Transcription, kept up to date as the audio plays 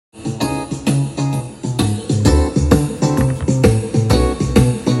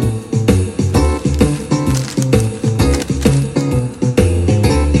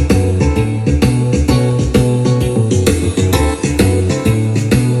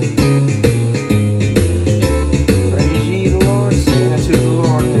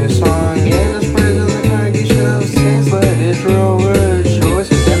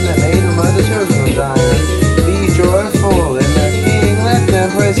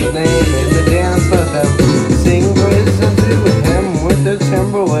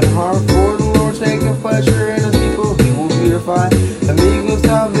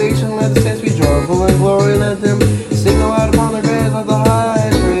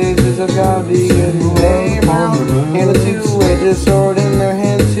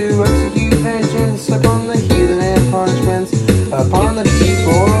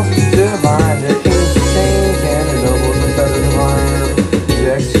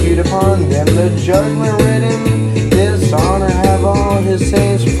the judgment written. Dishonor have all his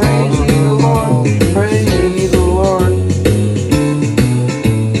saints. Praise ye the Lord. Praise ye the Lord.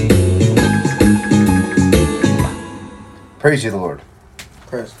 Praise ye the Lord.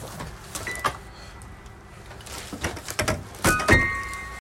 Praise God.